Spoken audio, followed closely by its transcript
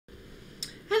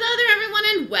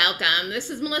Welcome. This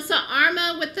is Melissa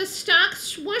Arma with the stock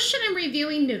Swoosh, and I'm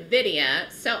reviewing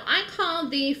Nvda. So I called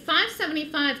the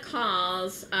 575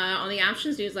 calls on the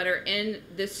options newsletter in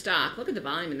this stock. Look at the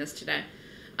volume in this today.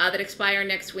 That expire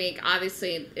next week.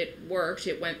 Obviously, it worked.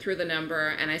 It went through the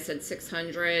number, and I said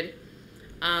 600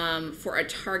 for a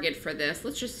target for this.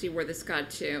 Let's just see where this got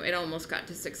to. It almost got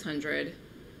to 600.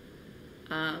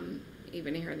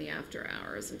 Even here in the after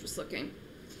hours, I'm just looking.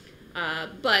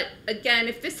 But again,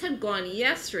 if this had gone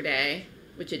yesterday,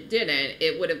 which it didn't,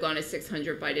 it would have gone to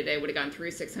 600 by today, would have gone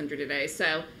through 600 today.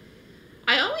 So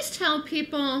I always tell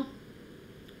people,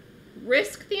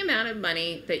 risk the amount of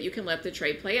money that you can let the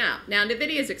trade play out. Now,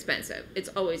 Nvda is expensive. It's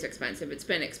always expensive. It's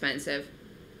been expensive.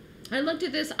 I looked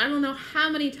at this, I don't know how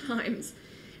many times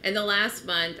in the last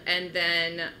month, and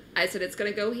then I said it's going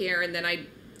to go here, and then I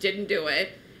didn't do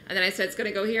it. And then I said, it's going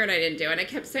to go here, and I didn't do it. And I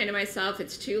kept saying to myself,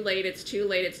 it's too late, it's too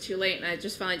late, it's too late. And I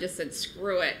just finally just said,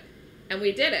 screw it. And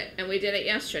we did it. And we did it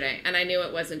yesterday. And I knew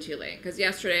it wasn't too late, because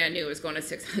yesterday I knew it was going to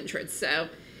 600. So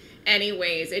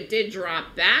anyways, it did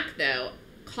drop back, though.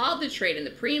 Called the trade in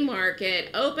the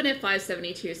pre-market, opened at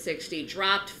 572.60,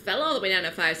 dropped, fell all the way down to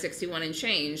 561 and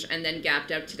change, and then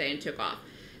gapped up today and took off.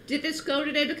 Did this go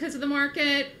today because of the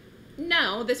market?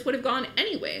 No, this would have gone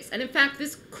anyways. And in fact,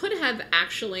 this could have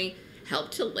actually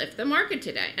helped to lift the market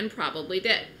today, and probably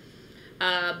did.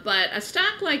 But a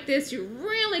stock like this, you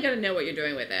really got to know what you're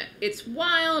doing with it. It's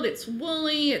wild, it's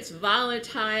woolly, it's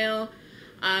volatile.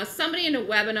 Somebody in a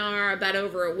webinar about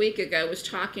over a week ago was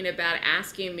talking about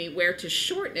asking me where to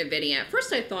short Nvda. At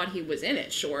first I thought he was in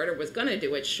it short, or was going to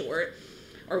do it short,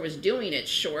 or was doing it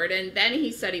short, and then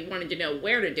he said he wanted to know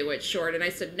where to do it short, and I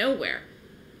said nowhere.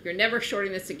 You're never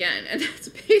shorting this again. And that's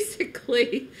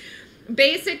basically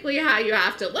how you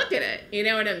have to look at it. You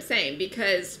know what I'm saying?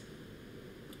 Because,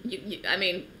 I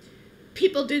mean,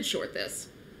 people did short this.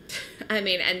 I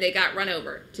mean, and they got run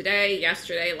over. Today,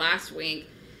 yesterday, last week,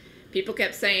 people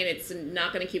kept saying it's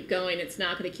not going to keep going, it's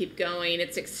not going to keep going,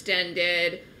 it's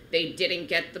extended. They didn't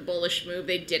get the bullish move,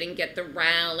 they didn't get the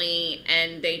rally,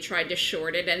 and they tried to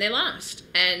short it, and they lost.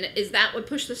 And is that what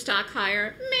pushed the stock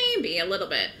higher? Maybe a little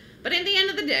bit. But at the end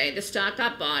of the day, the stock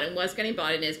got bought and was getting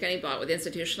bought and is getting bought with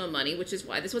institutional money, which is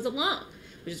why this was a long,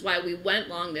 which is why we went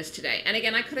long this today. And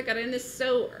again, I could have gotten in this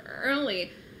so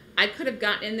early. I could have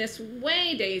gotten in this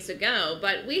way days ago,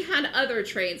 but we had other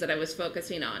trades that I was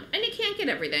focusing on. And you can't get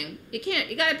everything. You can't.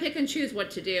 You got to pick and choose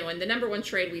what to do. And the number one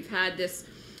trade we've had this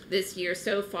year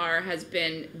so far has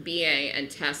been BA and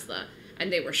Tesla.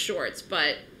 And they were shorts.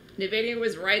 But Nvda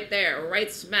was right there,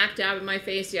 right smack dab in my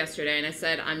face yesterday. And I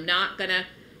said, I'm not going to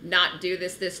not do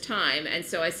this time. And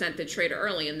so I sent the trade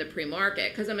early in the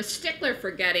pre-market, because I'm a stickler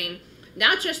for getting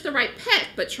not just the right pick,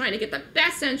 but trying to get the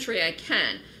best entry I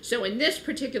can. So in this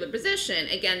particular position,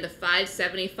 again, the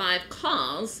 575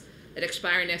 calls that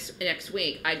expire next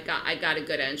week, I got a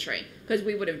good entry, because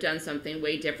we would have done something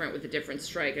way different with a different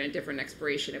strike and a different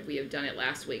expiration if we had done it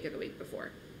last week or the week before.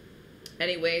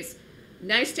 Anyways,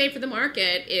 nice day for the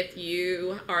market if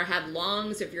you have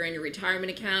longs, if you're in your retirement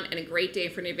account, and a great day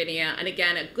for Nvda. And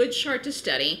again, a good chart to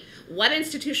study what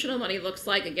institutional money looks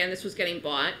like. Again, this was getting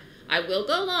bought. I will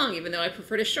go long, even though I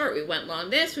prefer to short. We went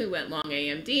long this, we went long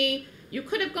AMD. You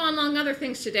could have gone long other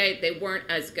things today. They weren't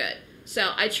as good.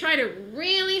 So I try to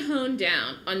really hone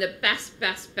down on the best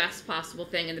possible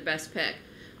thing and the best pick.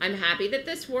 I'm happy that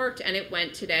this worked and it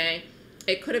went today.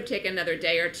 It could have taken another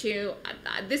day or two.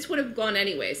 This would have gone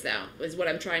anyways, though, is what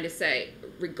I'm trying to say.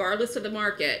 Regardless of the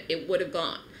market, it would have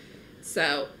gone.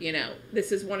 So, you know,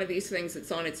 this is one of these things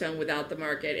that's on its own without the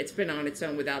market. It's been on its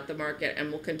own without the market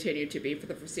and will continue to be for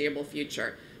the foreseeable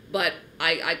future. But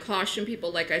I caution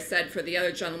people, like I said, for the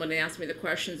other gentleman who asked me the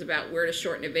questions about where to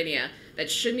short Nvda,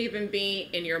 that shouldn't even be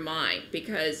in your mind,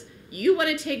 because you want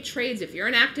to take trades. If you're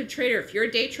an active trader, if you're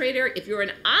a day trader, if you're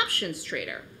an options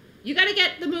trader, you got to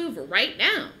get the move right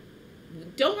now.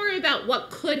 Don't worry about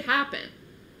what could happen.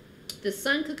 The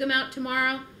sun could come out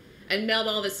tomorrow and melt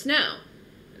all the snow.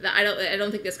 I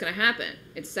don't think that's going to happen.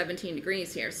 It's 17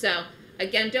 degrees here. So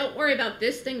again, don't worry about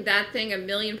this thing, that thing, a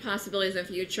million possibilities in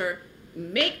the future.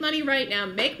 Make money right now.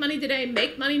 Make money today.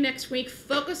 Make money next week.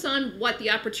 Focus on what the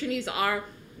opportunities are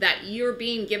that you're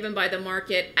being given by the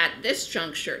market at this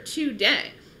juncture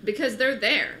today, because they're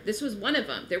there. This was one of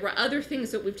them. There were other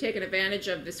things that we've taken advantage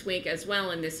of this week as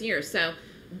well in this year. So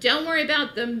don't worry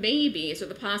about the maybes or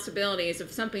the possibilities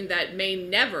of something that may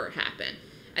never happen.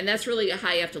 And that's really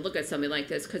how you have to look at something like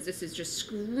this, because this is just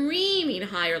screaming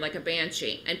higher like a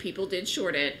banshee. And people did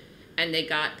short it, and they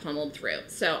got pummeled through.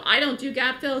 So I don't do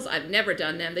gap fills. I've never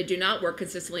done them. They do not work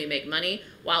consistently and make money.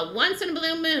 While once in a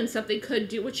blue moon, something could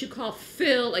do what you call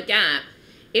fill a gap,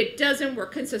 it doesn't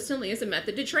work consistently as a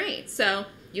method to trade. So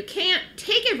you can't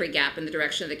take every gap in the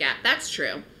direction of the gap. That's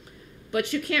true.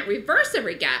 But you can't reverse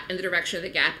every gap in the direction of the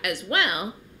gap as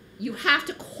well. You have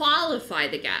to qualify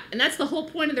the gap. And that's the whole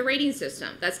point of the rating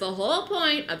system. That's the whole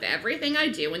point of everything I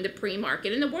do in the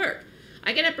pre-market and the work.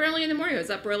 I get up early in the morning. I was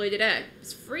up early today.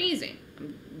 It's freezing.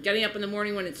 I'm getting up in the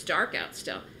morning when it's dark out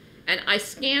still. And I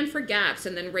scan for gaps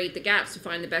and then rate the gaps to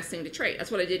find the best thing to trade.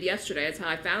 That's what I did yesterday. That's how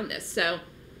I found this. So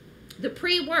the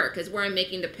pre-work is where I'm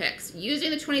making the picks using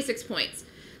the 26 points.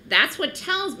 That's what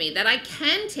tells me that I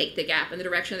can take the gap in the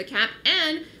direction of the cap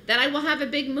and that I will have a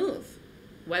big move,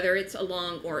 whether it's a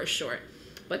long or a short.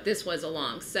 But this was a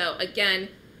long. So again,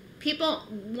 people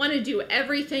want to do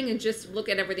everything and just look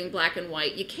at everything black and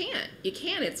white. You can't. You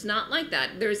can't. It's not like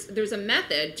that. There's a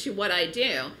method to what I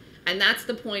do, and that's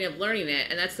the point of learning it,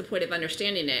 and that's the point of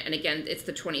understanding it. And again, it's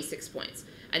the 26 points.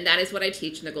 And that is what I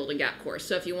teach in the Golden Gap course.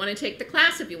 So if you want to take the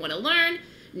class, if you want to learn,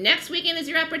 next weekend is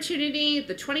your opportunity,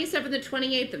 the 27th and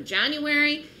 28th of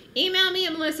January. Email me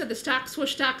at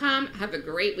melissa@thestockswoosh.com. Have a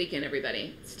great weekend,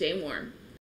 everybody. Stay warm.